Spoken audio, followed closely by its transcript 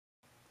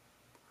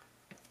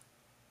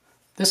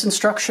This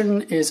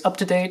instruction is up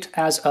to date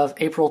as of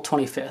April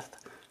 25th.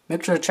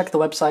 Make sure to check the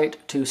website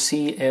to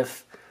see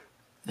if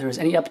there is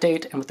any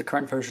update and what the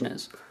current version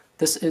is.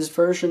 This is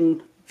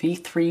version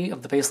V3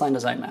 of the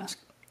BaselineDesign mask.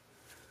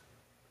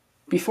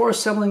 Before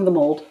assembling the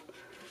mold,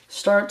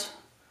 start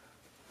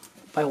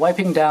by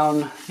wiping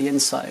down the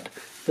inside.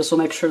 This will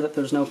make sure that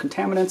there's no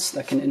contaminants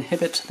that can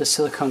inhibit the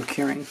silicone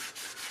curing.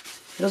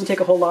 It doesn't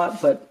take a whole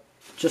lot, but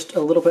just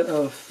a little bit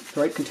of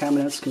the right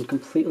contaminants can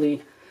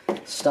completely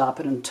stop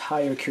an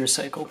entire cure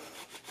cycle.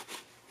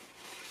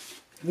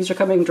 If these are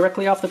coming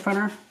directly off the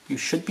printer, you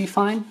should be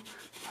fine,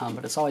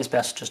 but it's always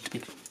best just to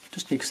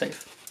be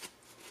safe.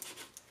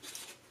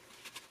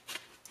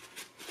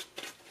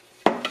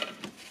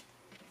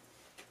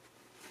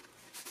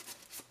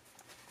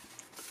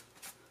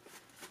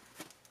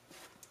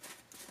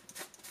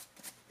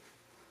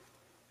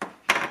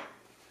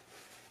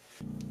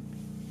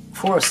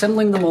 For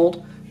assembling the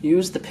mold,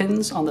 use the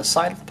pins on the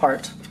side of the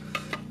part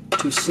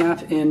to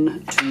snap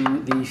in to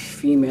the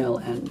female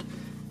end.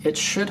 It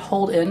should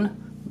hold in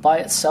by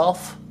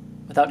itself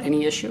without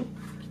any issue,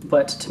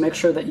 but to make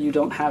sure that you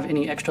don't have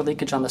any extra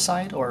leakage on the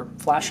side or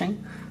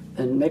flashing,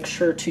 then make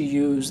sure to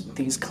use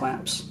these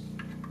clamps.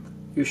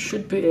 You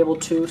should be able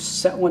to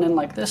set one in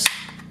like this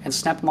and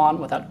snap them on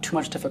without too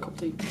much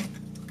difficulty.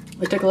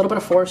 They take a little bit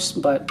of force,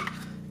 but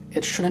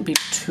it shouldn't be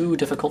too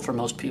difficult for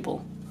most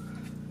people.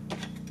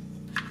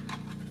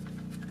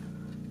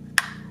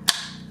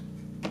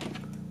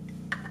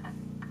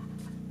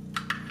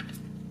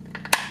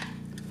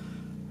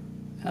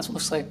 That's what it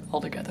looks like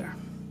all together.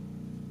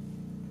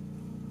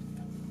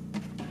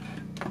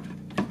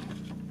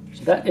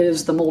 So that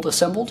is the mold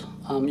assembled.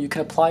 You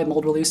can apply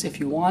mold release if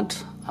you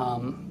want,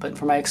 but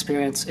from my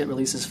experience, it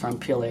releases from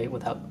PLA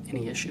without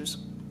any issues.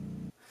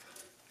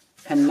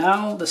 And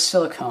now the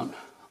silicone.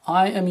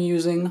 I am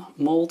using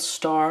Mold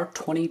Star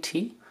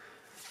 20T,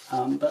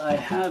 but I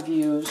have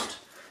used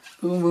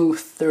Umu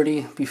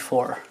 30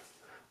 before.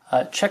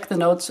 Check the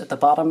notes at the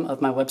bottom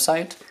of my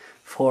website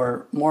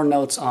for more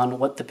notes on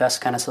what the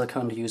best kind of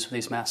silicone to use for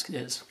these masks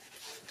is.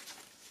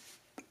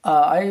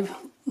 I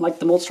like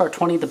the Mold Star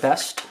 20 the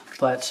best,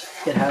 but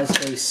it has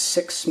a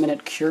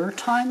 6-minute cure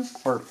time,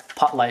 or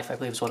pot life I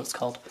believe is what it's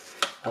called,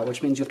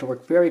 which means you have to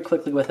work very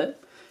quickly with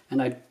it, and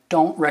I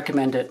don't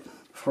recommend it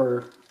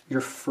for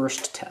your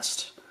first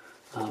test.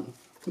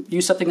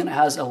 Use something that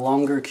has a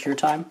longer cure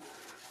time,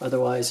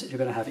 otherwise you're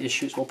going to have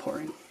issues while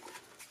pouring.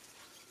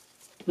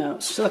 Now,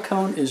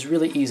 silicone is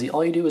really easy.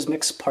 All you do is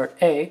mix part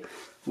A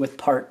with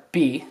part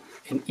B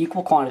in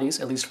equal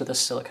quantities, at least for this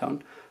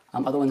silicone.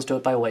 Other ones do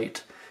it by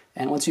weight.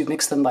 And once you've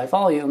mixed them by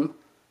volume,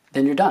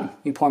 then you're done.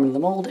 You pour them in the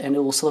mold and it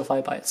will solidify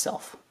by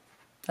itself.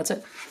 That's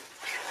it.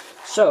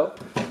 So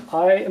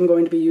I am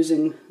going to be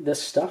using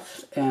this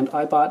stuff, and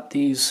I bought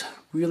these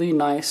really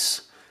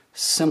nice,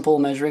 simple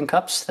measuring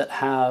cups that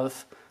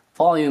have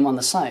volume on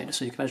the side,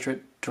 so you can measure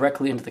it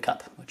directly into the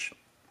cup, which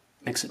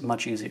makes it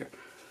much easier.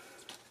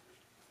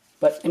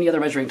 But any other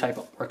measuring type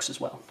works as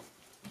well.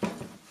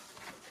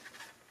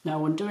 Now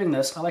when doing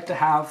this, I like to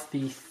have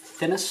the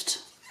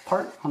thinnest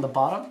part on the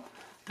bottom.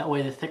 That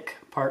way the thick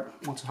part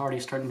wants to already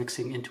start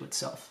mixing into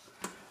itself.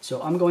 So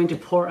I'm going to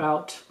pour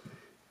out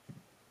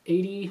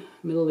 80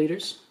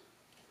 milliliters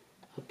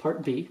of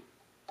part B.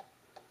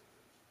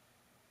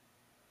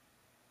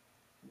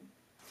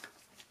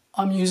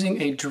 I'm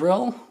using a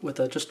drill with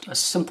just a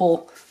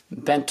simple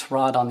bent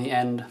rod on the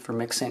end for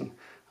mixing.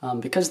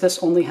 Because this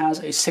only has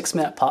a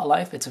 6-minute pot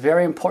life, it's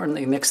very important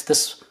that you mix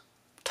this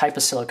type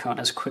of silicone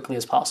as quickly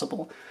as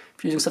possible.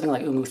 If you're using something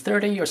like Umu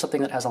 30 or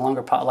something that has a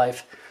longer pot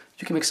life,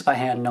 you can mix it by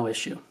hand, no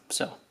issue.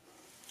 So,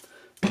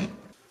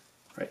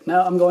 right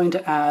now I'm going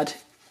to add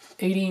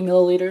 80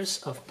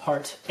 milliliters of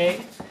part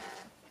A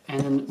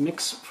and then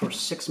mix for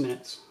 6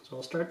 minutes. So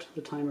I'll start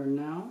the timer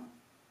now.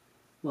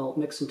 Well,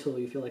 mix until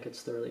you feel like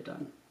it's thoroughly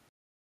done.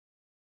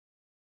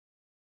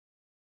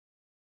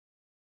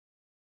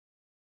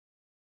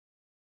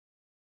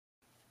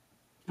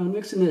 Now when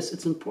mixing this,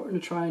 it's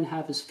important to try and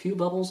have as few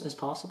bubbles as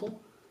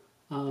possible.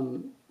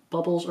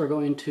 Bubbles are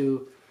going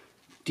to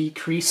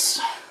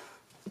decrease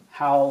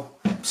how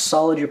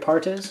solid your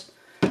part is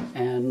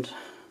and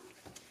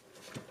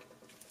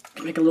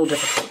make it a little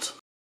difficult.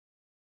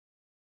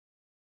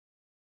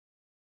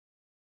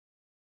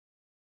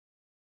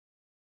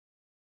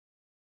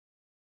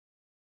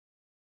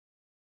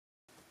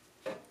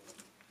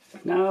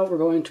 Now we're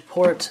going to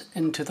pour it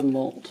into the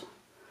mold.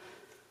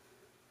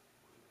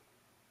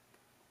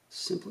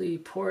 Simply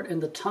pour it in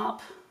the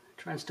top.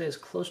 Try and stay as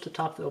close to the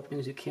top of the opening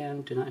as you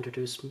can. Do not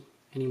introduce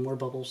any more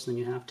bubbles than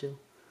you have to.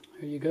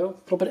 There you go.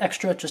 A little bit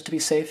extra just to be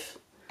safe.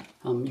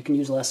 You can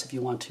use less if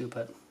you want to,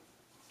 but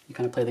you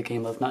kind of play the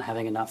game of not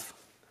having enough.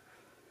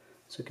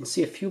 So you can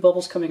see a few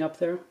bubbles coming up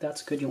there.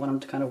 That's good. You want them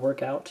to kind of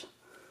work out.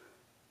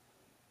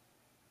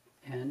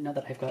 And now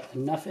that I've got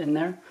enough in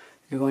there,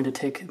 you're going to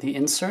take the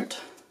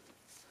insert.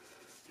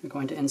 You're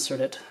going to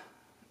insert it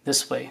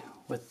this way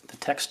with the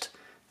text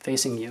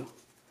facing you.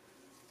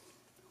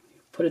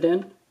 Put it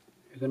in.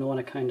 You're going to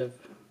want to kind of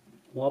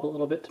wobble a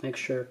little bit to make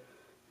sure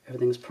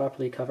everything's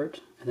properly covered,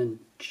 and then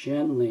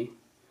gently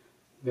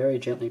Very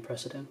gently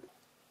press it in.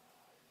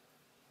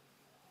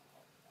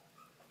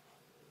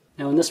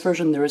 Now in this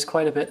version there is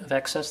quite a bit of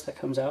excess that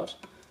comes out,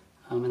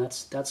 and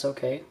that's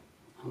okay.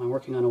 I'm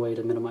working on a way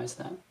to minimize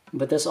that.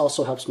 But this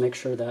also helps make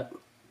sure that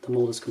the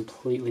mold is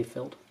completely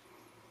filled.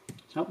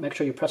 So make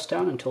sure you press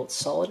down until it's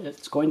solid.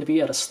 It's going to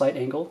be at a slight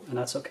angle, and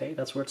that's okay.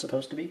 That's where it's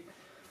supposed to be.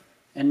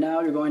 And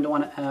now you're going to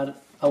want to add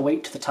a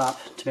weight to the top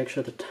to make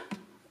sure that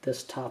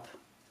this top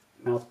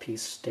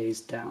mouthpiece stays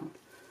down.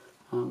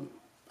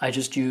 I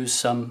just use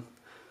some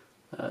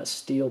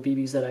steel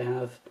BBs that I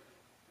have.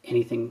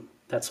 Anything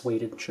that's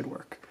weighted should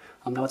work.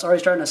 Now it's already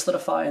starting to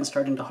solidify and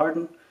starting to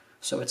harden,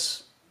 so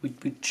we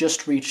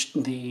just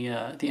reached the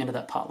end of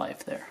that pot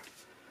life there.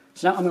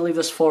 So now I'm going to leave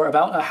this for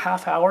about a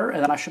half hour,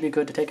 and then I should be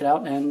good to take it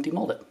out and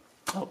demold it.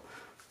 So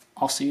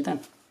I'll see you then.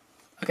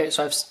 Okay,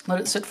 so I've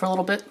let it sit for a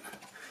little bit,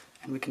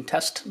 and we can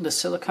test the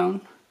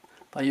silicone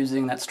by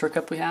using that stir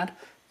cup we had.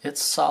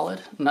 It's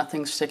solid,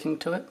 nothing's sticking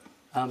to it.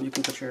 You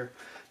can put your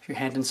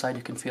hand inside,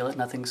 you can feel it.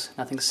 Nothing's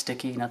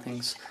sticky,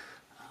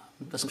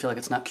 doesn't feel like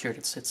it's not cured.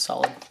 It's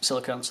solid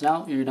silicone. So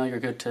now you know you're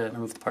good to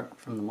remove the part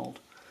from the mold.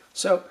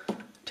 So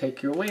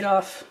take your weight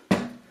off.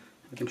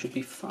 Everything should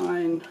be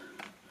fine.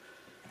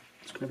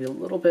 There's going to be a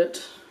little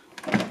bit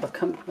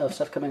of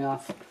stuff coming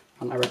off.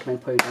 I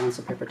recommend putting down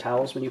some paper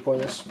towels when you pour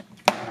this.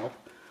 That'll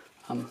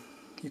help.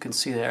 You can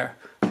see there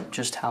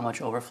just how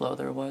much overflow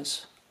there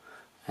was.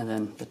 And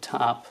then the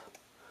top,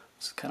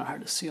 it's kind of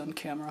hard to see on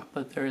camera,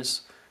 but there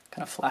is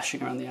kind of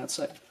flashing around the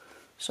outside.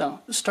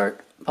 So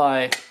start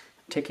by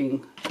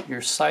taking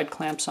your side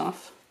clamps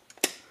off.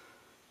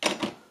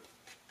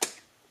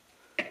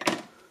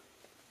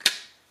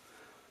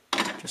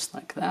 Just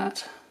like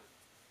that.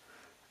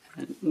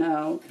 And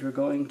now you're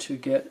going to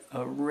get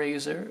a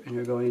razor and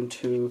you're going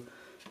to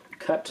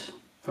cut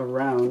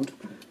around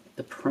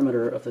the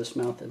perimeter of this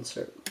mouth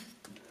insert.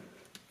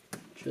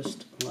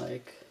 Just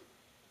like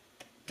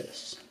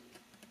this.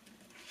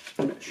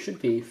 And it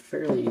should be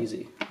fairly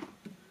easy.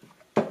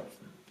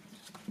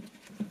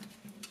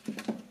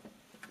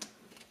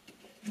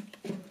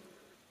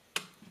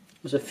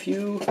 There's a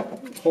few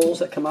holes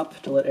that come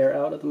up to let air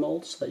out of the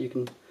mold so that you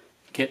can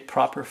get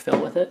proper fill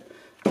with it.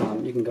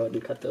 You can go ahead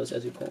and cut those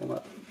as you pull them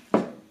up.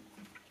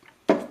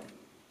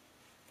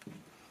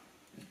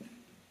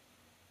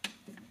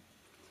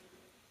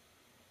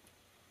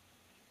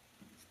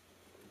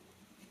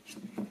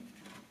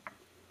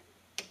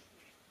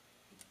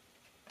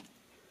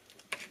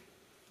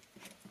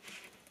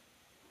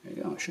 There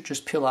you go. It should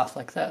just peel off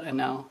like that, and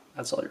now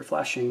that's all your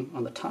flashing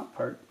on the top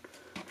part.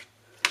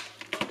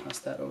 Toss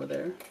that over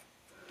there.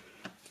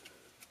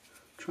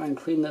 Try and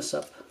clean this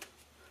up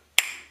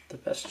the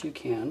best you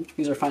can.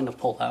 These are fine to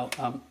pull out.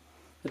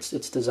 It's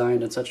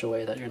designed in such a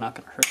way that you're not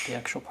going to hurt the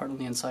actual part on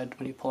the inside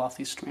when you pull off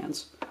these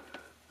strands.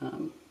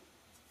 Anything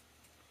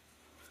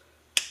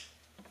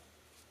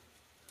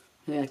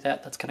like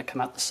that, that's going to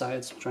come out the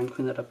sides. Try and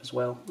clean that up as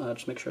well.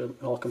 Just make sure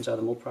it all comes out of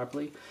the mold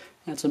properly.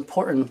 And it's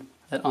important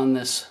that on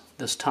this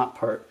top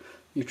part,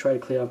 you try to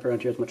clean up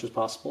around here as much as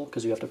possible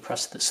because you have to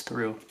press this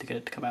through to get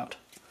it to come out.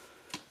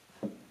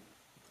 All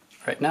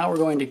right, now we're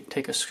going to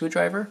take a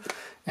screwdriver,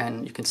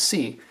 and you can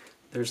see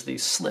there's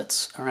these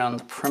slits around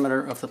the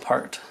perimeter of the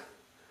part,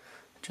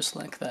 just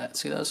like that.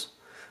 See those?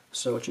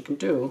 So what you can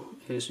do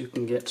is you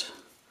can get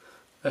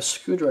a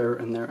screwdriver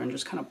in there and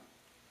just kind of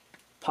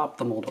pop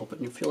the mold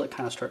open. You feel it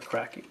kind of start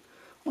cracking.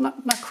 Well,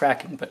 not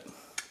cracking, but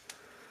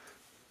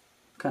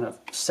kind of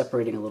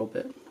separating a little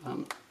bit.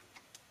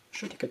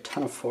 Should take a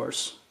ton of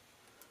force.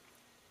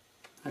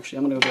 Actually,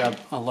 I'm going to go grab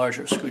a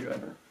larger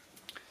screwdriver.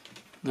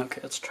 Okay,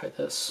 let's try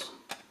this.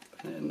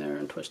 Put it in there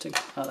and twisting.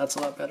 Oh, that's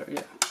a lot better,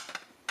 yeah.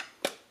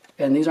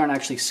 And these aren't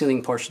actually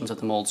sealing portions of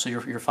the mold, so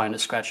you're fine to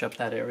scratch up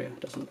that area.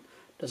 It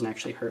doesn't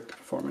actually hurt the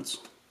performance.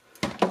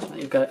 So now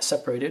you've got it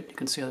separated. You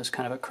can see how there's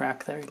kind of a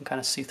crack there. You can kind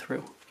of see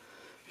through.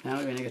 Now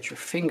you're going to get your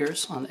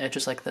fingers on the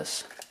edges like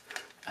this,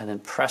 and then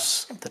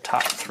press the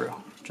top through,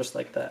 just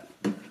like that.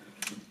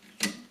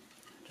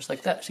 Just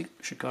like that. See, it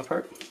should come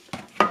apart.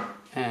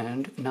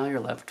 And now you're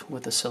left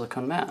with a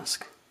silicone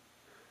mask.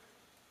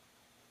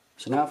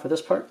 So now for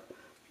this part,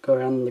 go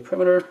around the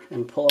perimeter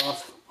and pull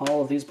off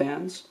all of these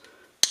bands.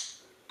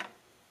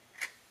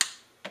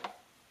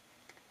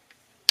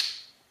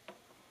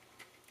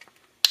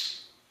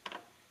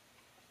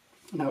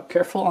 Now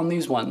careful on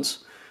these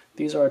ones.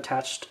 These are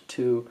attached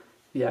to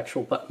the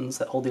actual buttons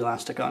that hold the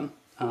elastic on.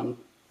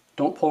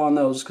 Don't pull on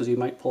those because you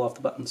might pull off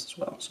the buttons as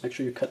well. So make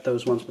sure you cut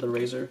those ones with a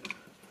razor.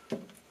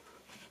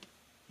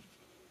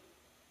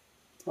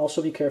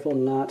 Also be careful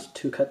not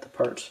to cut the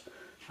part.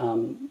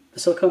 The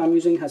silicone I'm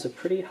using has a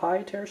pretty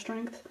high tear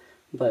strength,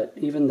 but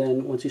even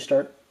then, once you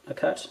start a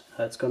cut,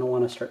 it's going to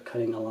want to start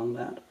cutting along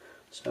that.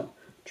 So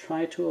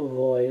try to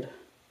avoid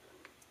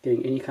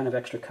getting any kind of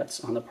extra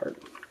cuts on the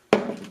part.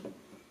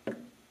 So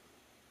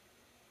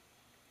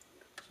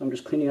I'm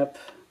just cleaning up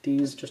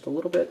these just a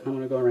little bit. I'm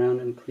going to go around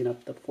and clean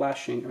up the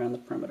flashing around the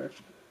perimeter.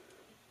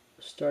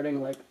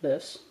 Starting like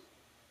this,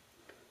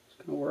 just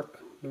going to work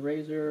the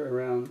razor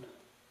around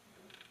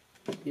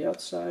the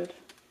outside.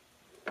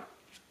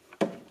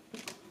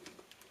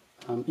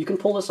 You can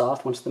pull this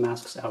off once the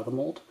mask's out of the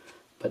mold,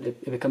 but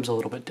it becomes a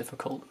little bit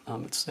difficult.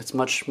 It's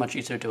much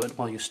easier to do it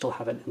while you still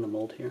have it in the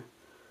mold here.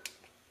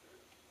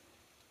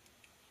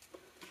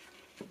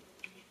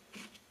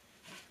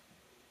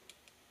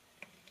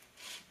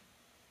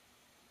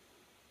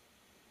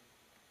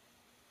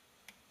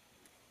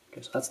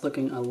 Okay, so that's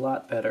looking a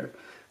lot better.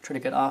 Try to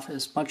get off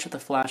as much of the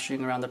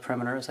flashing around the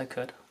perimeter as I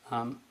could,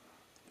 but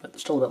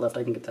there's still a bit left.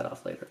 I can get that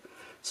off later.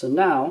 So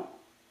now,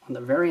 on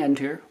the very end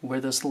here, where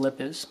this lip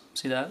is,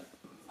 see that?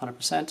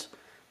 100%,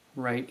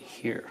 right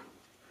here.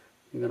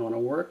 You're going to want to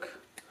work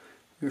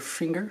your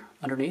finger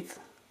underneath,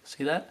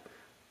 see that?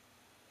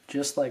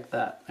 Just like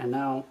that. And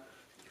now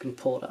you can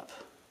pull it up.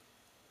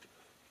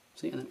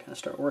 See, and then kind of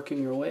start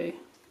working your way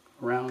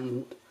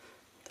around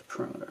the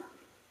perimeter.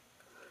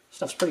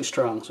 Stuff's pretty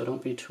strong, so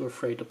don't be too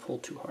afraid to pull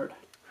too hard.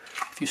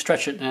 If you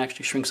stretch it, it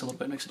actually shrinks a little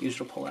bit, it makes it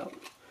easier to pull out.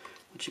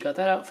 Once you got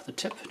that out for the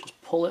tip, just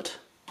pull it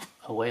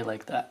away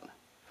like that.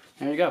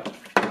 There you go.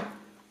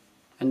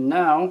 And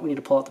now we need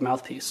to pull out the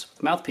mouthpiece. With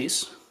the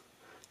mouthpiece,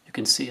 you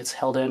can see it's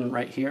held in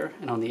right here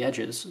and on the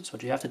edges. So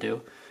what you have to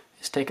do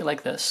is take it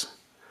like this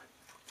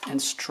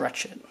and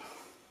stretch it.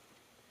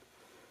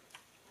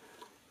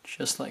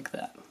 Just like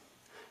that.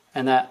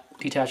 And that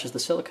detaches the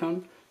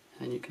silicone,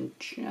 and you can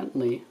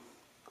gently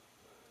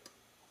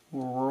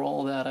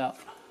roll that out.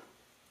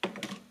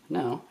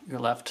 Now you're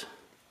left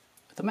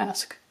with a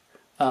mask.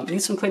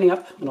 Needs some cleaning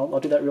up, and I'll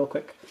do that real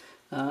quick.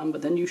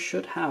 But then you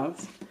should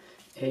have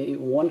a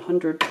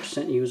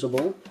 100%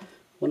 usable,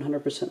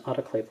 100%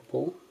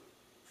 autoclavable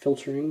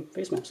filtering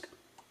face mask.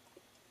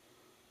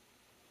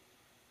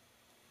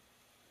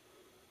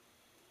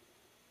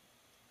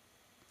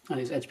 Now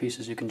these edge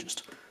pieces you can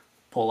just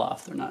pull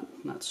off. They're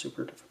not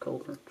super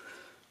difficult or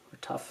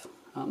tough.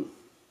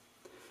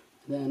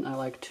 Then I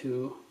like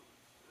to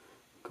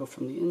go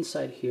from the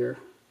inside here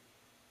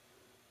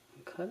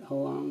and cut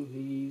along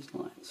these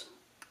lines.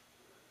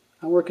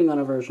 I'm working on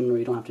a version where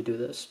you don't have to do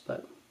this,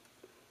 but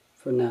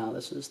for now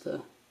this is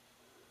the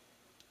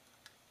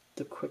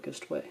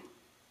quickest way.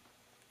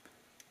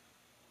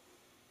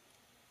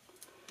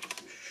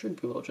 You should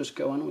be able to just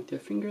go in with your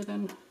finger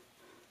then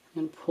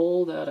and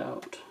pull that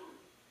out.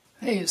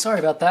 Hey, sorry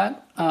about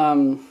that.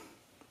 I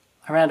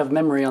ran out of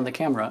memory on the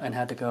camera and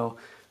had to go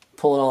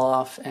pull it all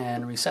off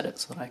and reset it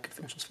so that I could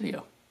finish this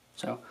video.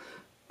 So,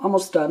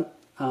 almost done.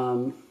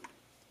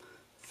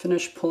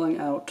 Finish pulling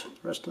out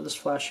the rest of this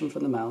flashing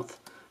from the mouth.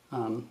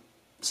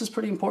 This is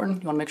pretty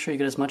important. You want to make sure you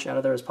get as much out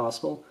of there as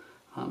possible.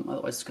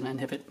 Otherwise it's going to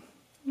inhibit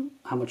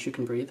how much you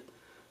can breathe.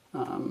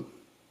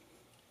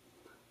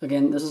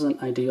 Again, this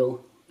isn't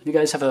ideal. If you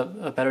guys have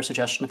a better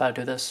suggestion of how to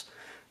do this,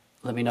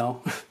 let me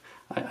know.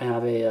 I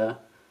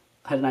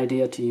had an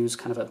idea to use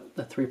kind of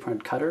a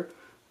three-point cutter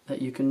that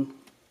you can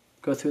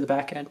go through the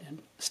back end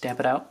and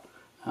stamp it out.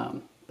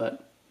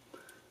 But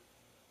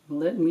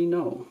let me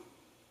know.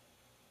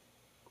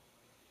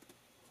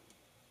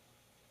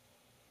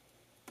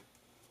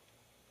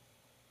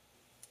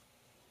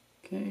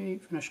 Okay,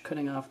 finish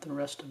cutting off the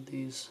rest of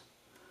these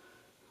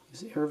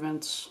air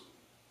vents.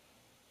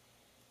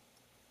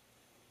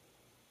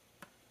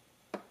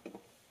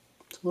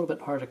 It's a little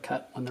bit hard to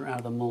cut when they're out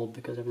of the mold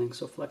because everything's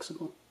so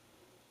flexible.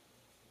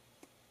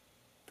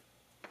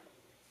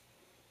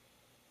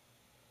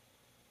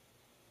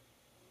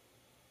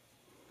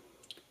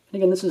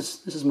 And again, this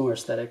is more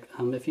aesthetic.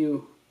 If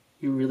you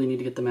really need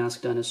to get the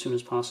mask done as soon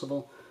as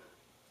possible,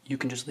 you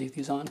can just leave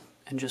these on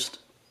and just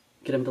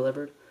get them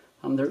delivered.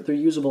 They're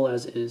usable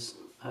as is.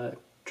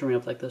 Trimming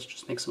up like this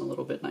just makes them a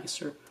little bit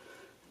nicer.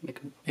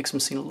 Makes them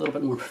seem a little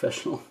bit more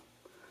professional.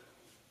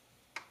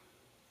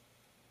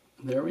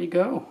 There we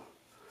go.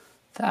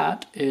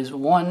 That is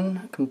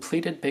one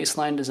completed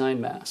BaselineDesign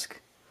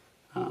mask.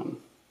 We're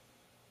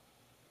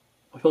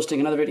posting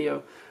another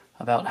video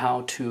about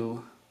how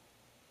to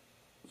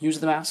use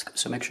the mask,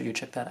 so make sure you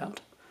check that out.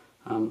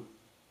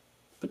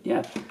 But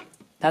yeah,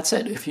 that's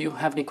it. If you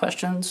have any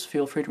questions,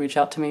 feel free to reach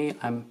out to me.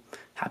 I'm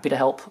happy to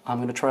help. I'm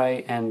going to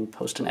try and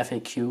post an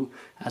FAQ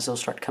as those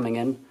start coming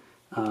in.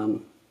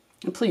 And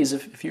please,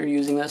 if you're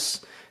using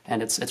this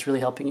and it's really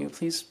helping you,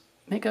 please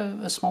make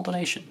a small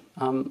donation.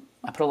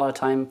 I put a lot of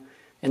time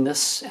in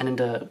this and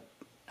into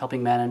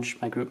helping manage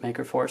my group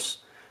maker force.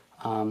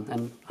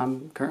 And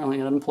I'm currently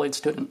an unemployed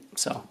student,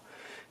 so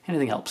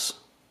anything helps.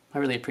 I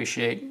really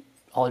appreciate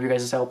all of your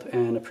guys' help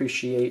and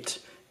appreciate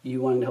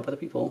you wanting to help other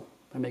people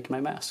by making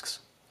my masks.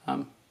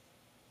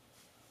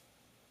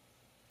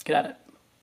 Get at it.